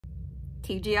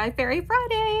TGI Fairy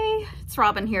Friday. It's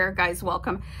Robin here, guys.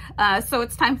 Welcome. So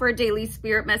it's time for a daily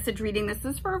spirit message reading. This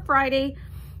is for Friday,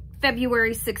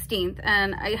 February 16th.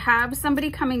 And I have somebody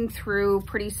coming through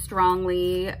pretty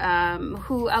strongly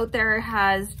who out there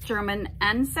has German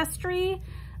ancestry.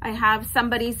 I have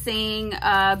somebody saying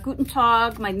Guten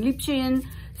Tag, mein Liebchen.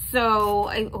 So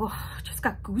I just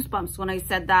got goosebumps when I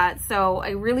said that. So I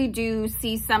really do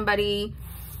see somebody,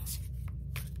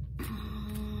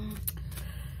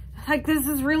 like, this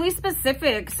is really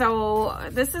specific. So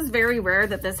this is very rare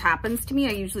that this happens to me.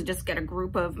 I usually just get a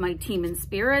group of my team in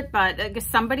spirit, but I guess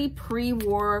somebody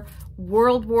pre-war,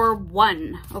 World War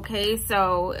I. Okay,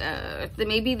 so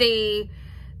maybe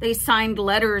they signed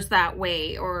letters that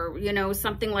way, or, you know,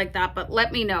 something like that, but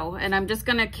let me know. And I'm just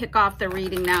gonna kick off the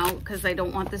reading now because I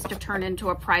don't want this to turn into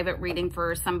a private reading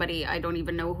for somebody I don't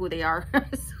even know who they are.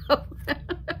 So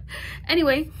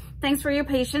anyway, thanks for your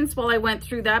patience while I went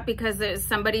through that because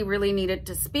somebody really needed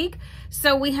to speak.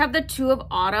 So we have the Two of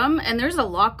Autumn, and there's a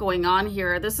lot going on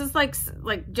here. This is like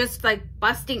just like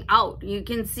busting out. You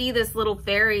can see this little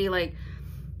fairy like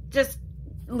just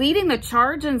leading the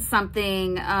charge in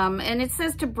something. And it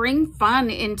says to bring fun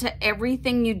into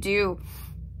everything you do.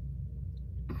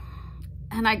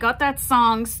 And I got that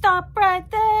song, Stop Right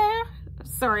There.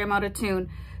 Sorry, I'm out of tune.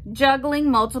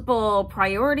 Juggling multiple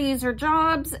priorities or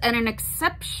jobs and an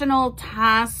exceptional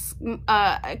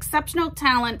exceptional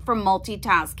talent for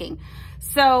multitasking.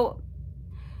 So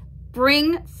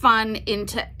bring fun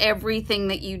into everything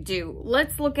that you do.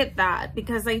 Let's look at that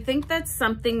because I think that's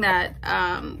something that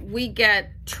we get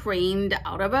trained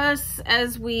out of us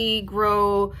as we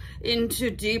grow into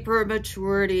deeper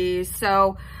maturity.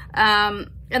 So,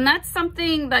 and that's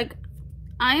something like,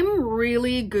 I'm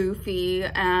really goofy,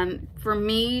 and for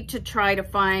me to try to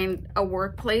find a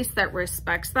workplace that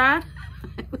respects that,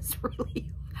 it was really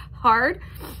hard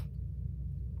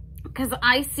because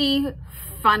I see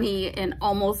funny in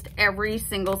almost every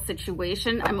single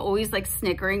situation. I'm always like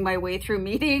snickering my way through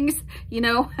meetings, you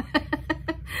know,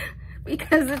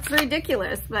 because it's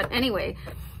ridiculous. But anyway,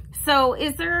 so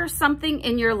is there something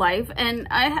in your life, and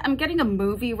I'm getting a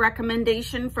movie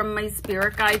recommendation from my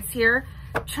spirit guides here.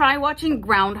 Try watching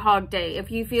Groundhog Day.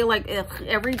 If you feel like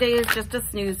every day is just a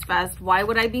snooze fest, why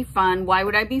would I be fun? Why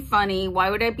would I be funny? Why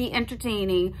would I be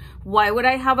entertaining? Why would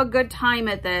I have a good time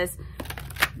at this?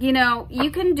 You know,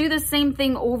 you can do the same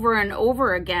thing over and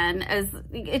over again. As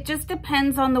it just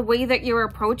depends on the way that you're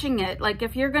approaching it. Like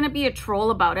if you're going to be a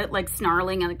troll about it, like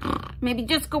snarling, and maybe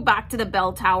just go back to the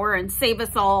bell tower and save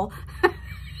us all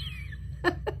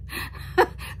the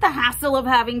hassle of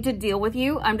having to deal with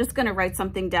you. I'm just going to write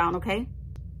something down, okay?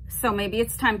 So maybe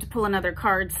it's time to pull another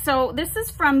card. So this is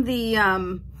from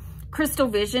the Crystal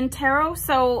Vision Tarot.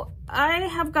 So I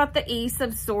have got the Ace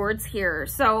of Swords here.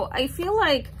 So I feel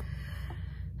like,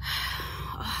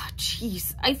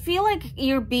 I feel like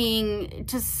you're being,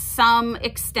 to some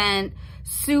extent,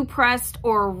 suppressed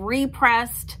or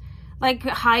repressed, like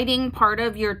hiding part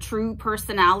of your true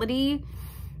personality.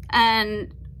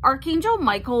 And Archangel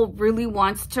Michael really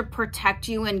wants to protect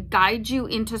you and guide you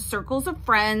into circles of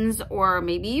friends, or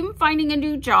maybe even finding a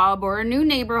new job or a new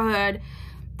neighborhood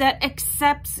that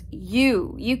accepts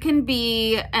you. You can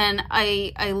be, and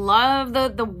I love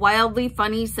the wildly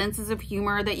funny senses of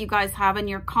humor that you guys have in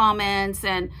your comments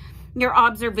and your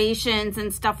observations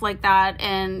and stuff like that.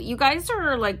 And you guys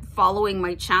are like following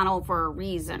my channel for a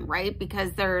reason, right?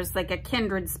 Because there's like a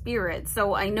kindred spirit.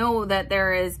 So I know that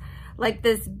there is like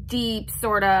this deep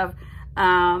sort of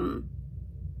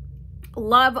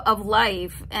love of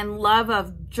life and love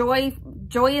of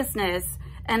joyousness.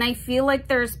 And I feel like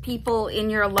there's people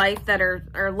in your life that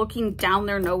are looking down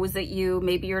their nose at you.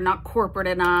 Maybe you're not corporate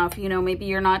enough, you know, maybe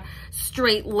you're not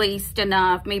straight-laced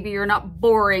enough, maybe you're not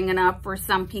boring enough for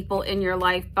some people in your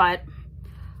life, but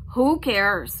who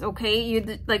cares, okay?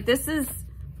 You like, this is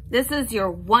your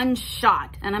one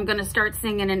shot. And I'm gonna start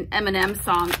singing an Eminem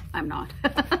song. I'm not.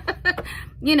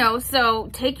 You know, so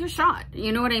take your shot,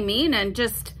 you know what I mean? And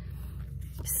just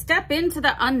step into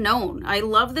the unknown. I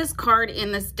love this card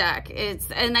in this deck.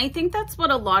 And I think that's what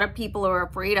a lot of people are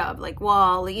afraid of. Like,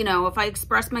 well, you know, if I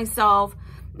express myself,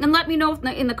 and let me know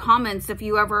in the comments if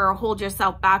you ever hold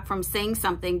yourself back from saying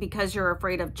something because you're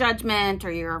afraid of judgment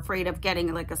or you're afraid of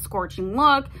getting like a scorching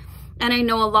look. And I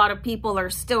know a lot of people are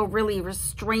still really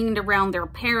restrained around their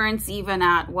parents, even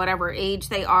at whatever age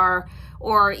they are,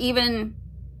 or even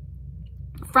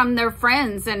from their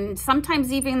friends, and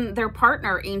sometimes even their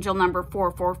partner, angel number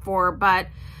 444. But,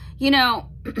 you know,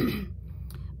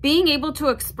 being able to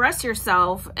express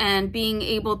yourself and being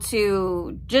able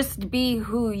to just be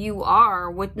who you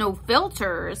are with no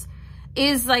filters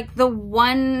is like the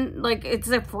one, like it's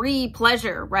a free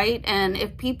pleasure, right? And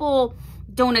if people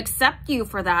don't accept you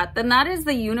for that, then that is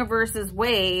the universe's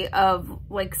way of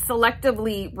like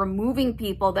selectively removing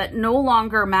people that no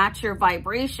longer match your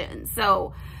vibration.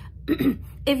 So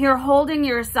if you're holding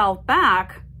yourself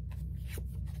back,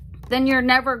 then you're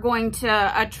never going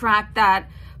to attract that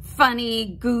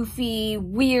funny, goofy,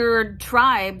 weird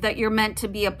tribe that you're meant to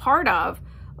be a part of.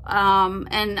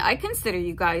 And I consider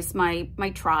you guys my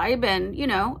tribe, and you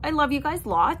know, I love you guys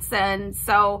lots. And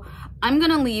so I'm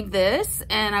going to leave this,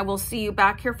 and I will see you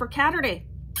back here for Catterday.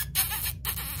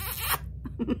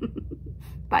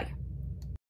 Bye.